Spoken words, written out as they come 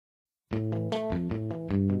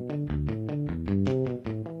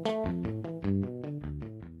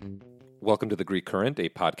Welcome to The Greek Current, a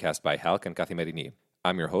podcast by Halk and Kathimerini.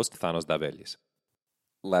 I'm your host, Thanos Davelis.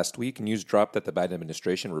 Last week, news dropped that the Biden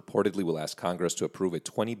administration reportedly will ask Congress to approve a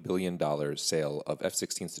 $20 billion sale of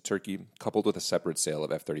F-16s to Turkey, coupled with a separate sale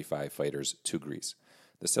of F-35 fighters to Greece.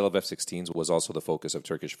 The sale of F-16s was also the focus of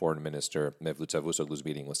Turkish Foreign Minister Mevlut Cavusoglu's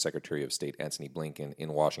meeting with Secretary of State Antony Blinken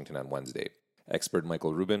in Washington on Wednesday. Expert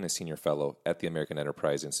Michael Rubin, a senior fellow at the American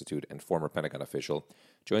Enterprise Institute and former Pentagon official,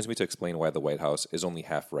 joins me to explain why the White House is only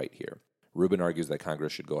half right here. Rubin argues that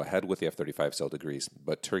Congress should go ahead with the F-35 sale to Greece,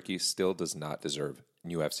 but Turkey still does not deserve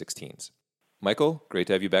new F-16s. Michael, great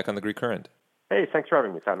to have you back on the Greek Current. Hey, thanks for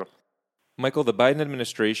having me, Thanos. Michael, the Biden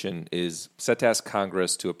administration is set to ask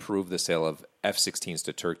Congress to approve the sale of F-16s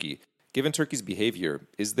to Turkey. Given Turkey's behavior,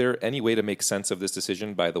 is there any way to make sense of this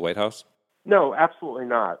decision by the White House? No, absolutely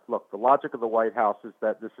not. Look, the logic of the White House is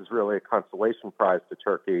that this is really a consolation prize to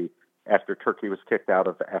Turkey after Turkey was kicked out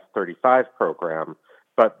of the F-35 program.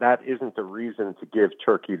 But that isn't the reason to give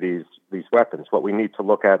Turkey these weapons. What we need to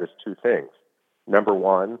look at is two things. Number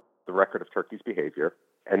one, the record of Turkey's behavior.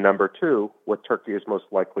 And number two, what Turkey is most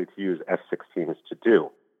likely to use F-16s to do.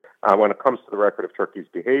 When it comes to the record of Turkey's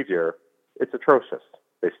behavior, it's atrocious.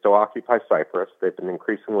 They still occupy Cyprus. They've been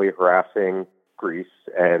increasingly harassing Greece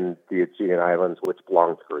and the Aegean Islands, which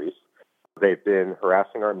belong to Greece. They've been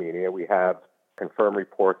harassing Armenia. We have confirmed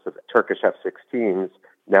reports of Turkish F-16s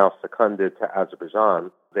now seconded to Azerbaijan.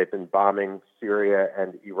 They've been bombing Syria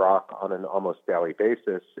and Iraq on an almost daily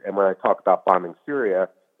basis. And when I talk about bombing Syria,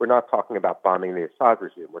 we're not talking about bombing the Assad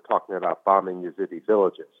regime. We're talking about bombing Yazidi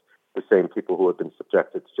villages, the same people who have been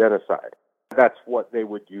subjected to genocide. That's what they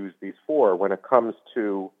would use these for. When it comes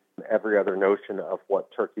to every other notion of what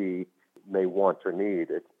Turkey may want or need,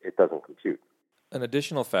 it doesn't compute. An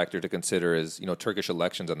additional factor to consider is, Turkish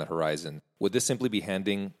elections on the horizon. Would this simply be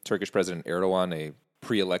handing Turkish President Erdogan a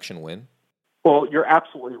pre-election win? Well, you're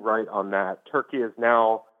absolutely right on that. Turkey is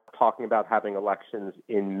now talking about having elections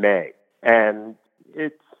in May. And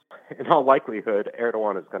it's, in all likelihood,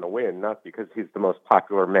 Erdogan is going to win, not because he's the most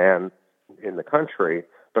popular man in the country,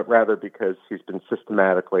 but rather because he's been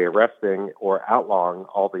systematically arresting or outlawing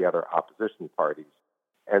all the other opposition parties.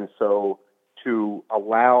 And so to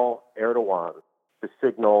allow Erdogan to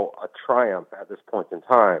signal a triumph at this point in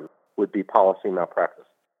time would be policy malpractice.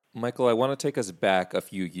 Michael, I want to take us back a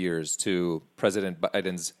few years to President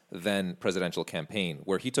Biden's then presidential campaign,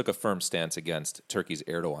 where he took a firm stance against Turkey's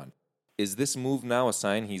Erdogan. Is this move now a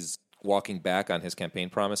sign he's walking back on his campaign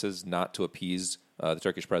promises not to appease the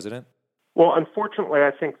Turkish president? Well, unfortunately,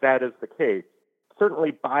 I think that is the case.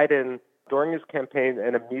 Certainly, Biden, during his campaign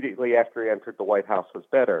and immediately after he entered the White House, was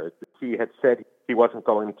better. He had said he wasn't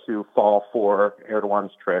going to fall for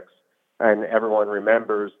Erdogan's tricks, and everyone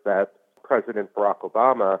remembers that President Barack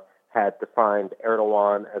Obama had defined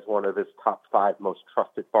Erdogan as one of his top 5 most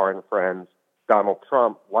trusted foreign friends. Donald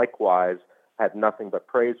Trump, likewise, had nothing but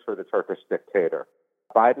praise for the Turkish dictator.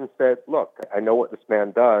 Biden said, look, I know what this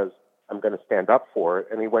man does. I'm going to stand up for it.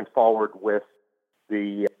 And he went forward with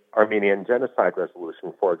the Armenian genocide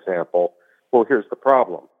resolution, for example. Well, here's the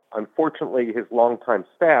problem. Unfortunately, his longtime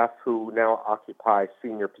staff, who now occupy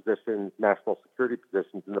senior positions, national security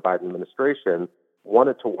positions in the Biden administration,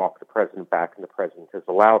 wanted to walk the president back, and the president has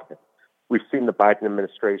allowed him. We've seen the Biden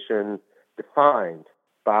administration defined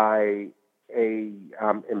by a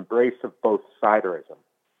embrace of both siderism,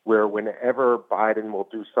 where whenever Biden will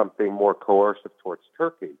do something more coercive towards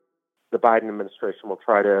Turkey, the Biden administration will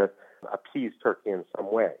try to appease Turkey in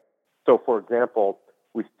some way. So, for example,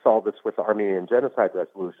 we saw this with the Armenian genocide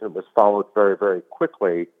resolution. It was followed very, very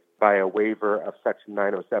quickly by a waiver of Section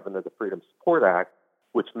 907 of the Freedom Support Act,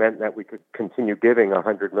 which meant that we could continue giving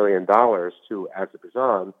 $100 million to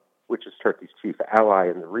Azerbaijan, which is Turkey's chief ally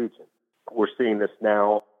in the region. We're seeing this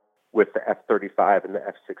now with the F-35 and the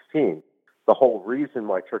F-16. The whole reason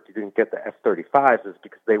why Turkey didn't get the F-35s is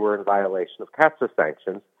because they were in violation of CAATSA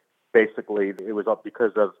sanctions. Basically, it was up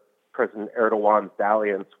because of President Erdogan's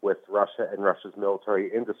dalliance with Russia and Russia's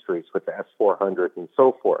military industries, with the S-400 and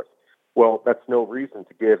so forth. Well, that's no reason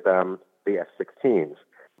to give them the F-16s.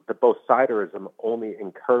 The both-siderism only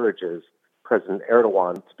encourages President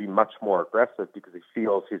Erdogan to be much more aggressive because he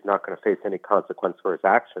feels he's not going to face any consequence for his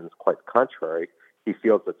actions. Quite the contrary, he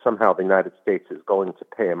feels that somehow the United States is going to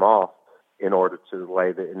pay him off in order to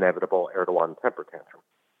delay the inevitable Erdogan temper tantrum.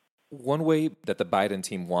 One way that the Biden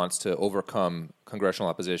team wants to overcome congressional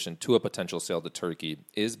opposition to a potential sale to Turkey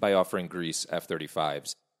is by offering Greece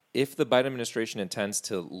F-35s. If the Biden administration intends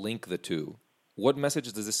to link the two, what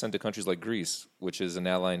message does this send to countries like Greece, which is an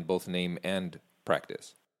ally in both name and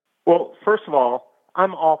practice? Well, first of all,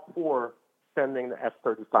 I'm all for sending the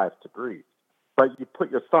F-35s to Greece. But you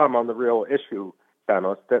put your thumb on the real issue,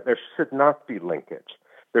 Thanos, that there should not be linkage.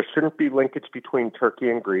 There shouldn't be linkage between Turkey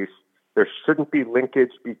and Greece. There shouldn't be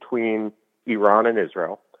linkage between Iran and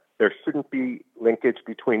Israel. There shouldn't be linkage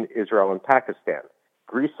between Israel and Pakistan.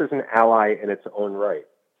 Greece is an ally in its own right.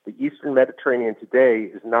 The Eastern Mediterranean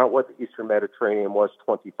today is not what the Eastern Mediterranean was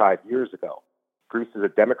 25 years ago. Greece is a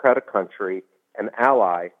democratic country, an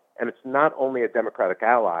ally, and it's not only a democratic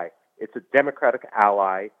ally, it's a democratic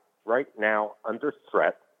ally right now under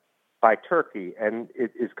threat by Turkey, and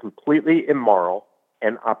it is completely immoral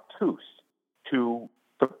and obtuse to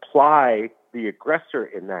supply the aggressor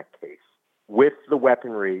in that case with the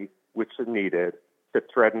weaponry which is needed to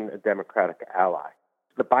threaten a democratic ally.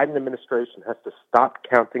 The Biden administration has to stop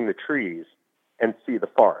counting the trees and see the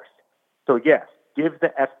forest. So yes, give the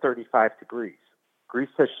F-35 to Greece. Greece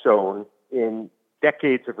has shown in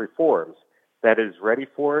decades of reforms that it is ready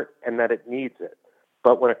for it and that it needs it.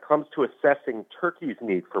 But when it comes to assessing Turkey's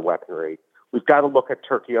need for weaponry, we've got to look at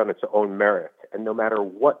Turkey on its own merit. And no matter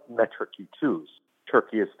what metric you choose,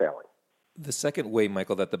 Turkey is failing. The second way,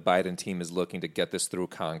 Michael, that the Biden team is looking to get this through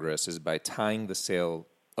Congress is by tying the sale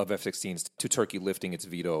of F-16s to Turkey lifting its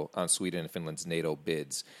veto on Sweden and Finland's NATO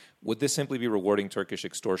bids. Would this simply be rewarding Turkish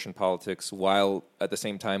extortion politics while at the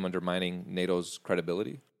same time undermining NATO's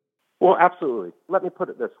credibility? Well, absolutely. Let me put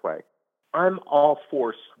it this way. I'm all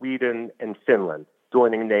for Sweden and Finland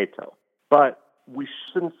joining NATO, but we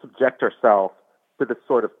shouldn't subject ourselves to this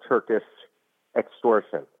sort of Turkish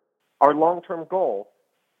extortion. Our long-term goal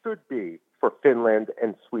should be for Finland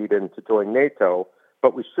and Sweden to join NATO,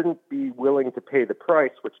 but we shouldn't be willing to pay the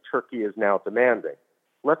price which Turkey is now demanding.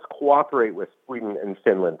 Let's cooperate with Sweden and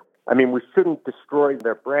Finland. I mean, we shouldn't destroy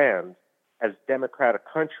their brands as democratic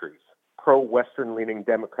countries, pro-Western-leaning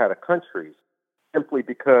democratic countries, simply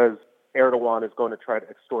because Erdogan is going to try to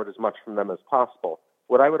extort as much from them as possible.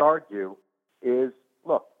 What I would argue is,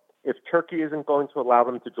 look, if Turkey isn't going to allow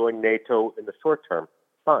them to join NATO in the short term,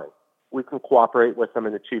 fine. We can cooperate with them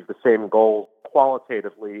and achieve the same goal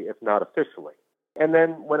qualitatively, if not officially. And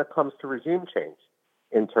then when it comes to regime change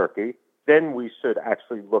in Turkey, then we should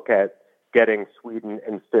actually look at getting Sweden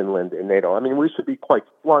and Finland in NATO. I mean, we should be quite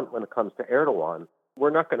blunt when it comes to Erdogan. We're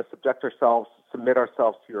not going to submit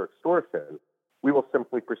ourselves to your extortion. We will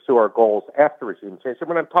simply pursue our goals after regime change. And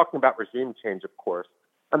when I'm talking about regime change, of course,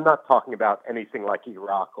 I'm not talking about anything like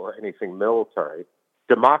Iraq or anything military.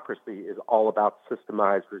 Democracy is all about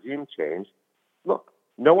systemized regime change. Look,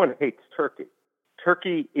 no one hates Turkey.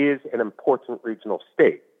 Turkey is an important regional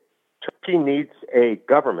state. Turkey needs a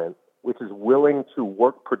government which is willing to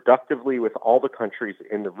work productively with all the countries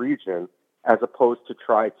in the region as opposed to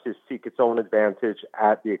try to seek its own advantage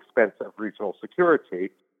at the expense of regional security.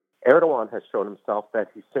 Erdogan has shown himself that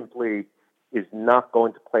he simply is not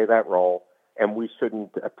going to play that role, and we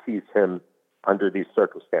shouldn't appease him under these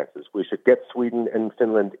circumstances. We should get Sweden and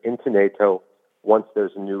Finland into NATO once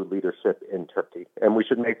there's a new leadership in Turkey. And we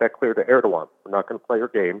should make that clear to Erdogan. We're not going to play your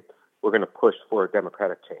game. We're going to push for a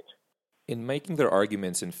democratic change. In making their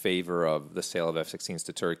arguments in favor of the sale of F-16s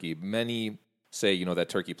to Turkey, many say, that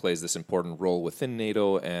Turkey plays this important role within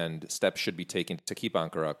NATO and steps should be taken to keep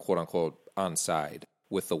Ankara, quote-unquote, on side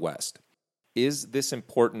with the West. Is this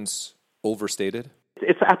importance overstated?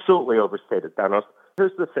 It's absolutely overstated, Thanos.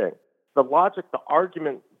 Here's the thing. The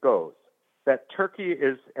argument goes that Turkey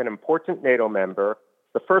is an important NATO member.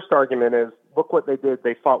 The first argument is, look what they did.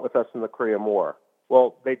 They fought with us in the Korean War.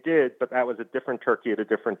 Well, they did, but that was a different Turkey at a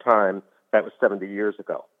different time. That was 70 years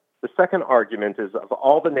ago. The second argument is, of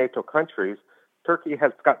all the NATO countries, Turkey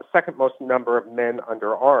has got the second most number of men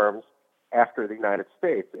under arms after the United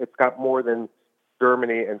States. It's got more than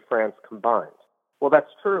Germany and France combined. Well, that's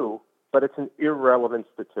true, but it's an irrelevant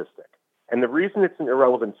statistic. And the reason it's an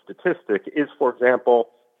irrelevant statistic is, for example,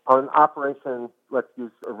 on Operation, let's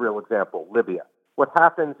use a real example, Libya. What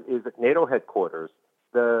happens is at NATO headquarters,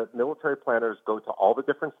 the military planners go to all the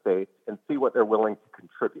different states and see what they're willing to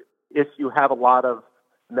contribute. If you have a lot of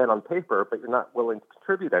men on paper, but you're not willing to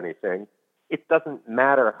contribute anything, it doesn't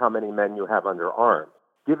matter how many men you have under arms.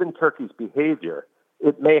 Given Turkey's behavior,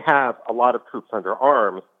 it may have a lot of troops under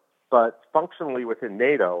arms, but functionally within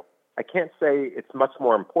NATO, I can't say it's much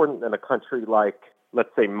more important than a country like, let's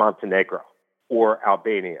say, Montenegro or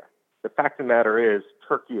Albania. The fact of the matter is,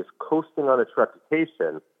 Turkey is coasting on its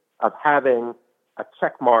reputation of having a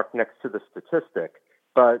check mark next to the statistic,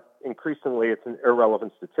 but increasingly it's an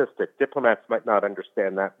irrelevant statistic. Diplomats might not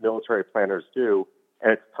understand that, military planners do,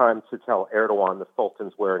 and it's time to tell Erdogan the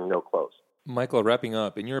Sultan's wearing no clothes. Michael, wrapping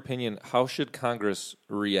up, in your opinion, how should Congress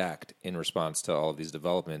react in response to all of these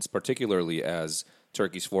developments, particularly as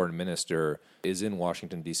Turkey's foreign minister is in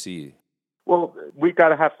Washington, D.C. Well, we've got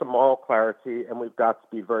to have some moral clarity, and we've got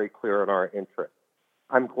to be very clear in our interests.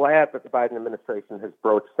 I'm glad that the Biden administration has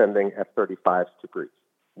broached sending F-35s to Greece.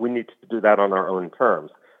 We need to do that on our own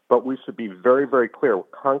terms. But we should be very, very clear.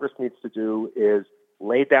 What Congress needs to do is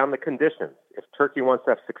lay down the conditions. If Turkey wants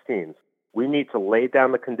F-16s, we need to lay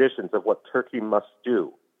down the conditions of what Turkey must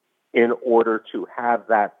do in order to have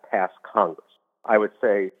that pass Congress. I would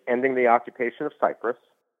say ending the occupation of Cyprus,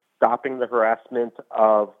 stopping the harassment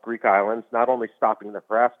of Greek islands, not only stopping the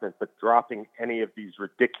harassment, but dropping any of these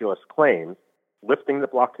ridiculous claims, lifting the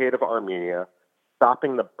blockade of Armenia,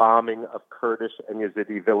 stopping the bombing of Kurdish and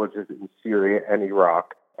Yazidi villages in Syria and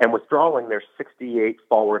Iraq, and withdrawing their 68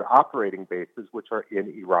 forward operating bases, which are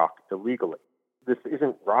in Iraq illegally. This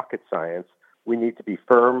isn't rocket science. We need to be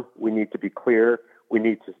firm. We need to be clear. We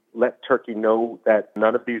need to let Turkey know that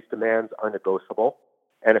none of these demands are negotiable.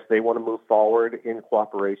 And if they want to move forward in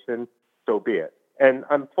cooperation, so be it. And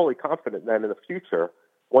I'm fully confident that in the future,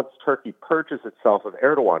 once Turkey purges itself of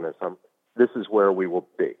Erdoganism, this is where we will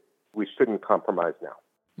be. We shouldn't compromise now.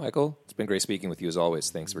 Michael, it's been great speaking with you as always.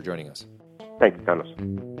 Thanks for joining us. Thank you, Thomas.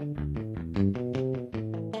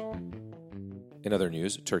 In other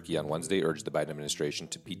news, Turkey on Wednesday urged the Biden administration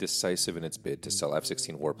to be decisive in its bid to sell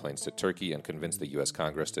F-16 warplanes to Turkey and convince the U.S.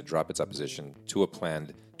 Congress to drop its opposition to a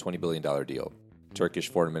planned $20 billion deal. Turkish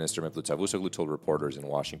Foreign Minister Mevlut Çavuşoğlu told reporters in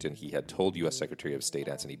Washington he had told U.S. Secretary of State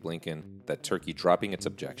Antony Blinken that Turkey dropping its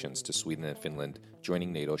objections to Sweden and Finland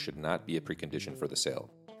joining NATO should not be a precondition for the sale.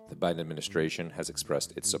 The Biden administration has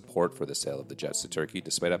expressed its support for the sale of the jets to Turkey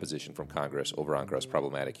despite opposition from Congress over Ankara's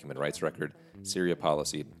problematic human rights record, Syria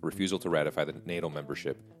policy, refusal to ratify the NATO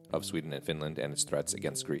membership of Sweden and Finland, and its threats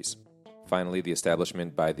against Greece. Finally, the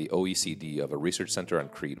establishment by the OECD of a research center on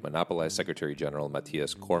Crete monopolized Secretary General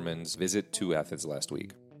Matthias Cormann's visit to Athens last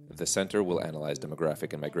week. The center will analyze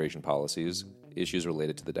demographic and migration policies, issues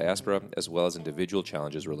related to the diaspora, as well as individual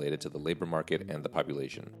challenges related to the labor market and the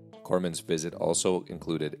population. Cormann's visit also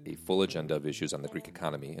included a full agenda of issues on the Greek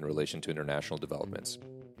economy in relation to international developments.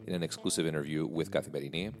 In an exclusive interview with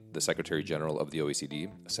Kathimerini, the Secretary General of the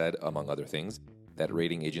OECD said, among other things, that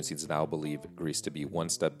rating agencies now believe Greece to be one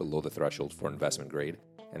step below the threshold for investment grade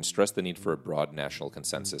and stressed the need for a broad national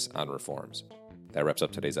consensus on reforms. That wraps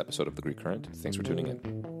up today's episode of The Greek Current. Thanks for tuning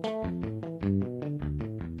in.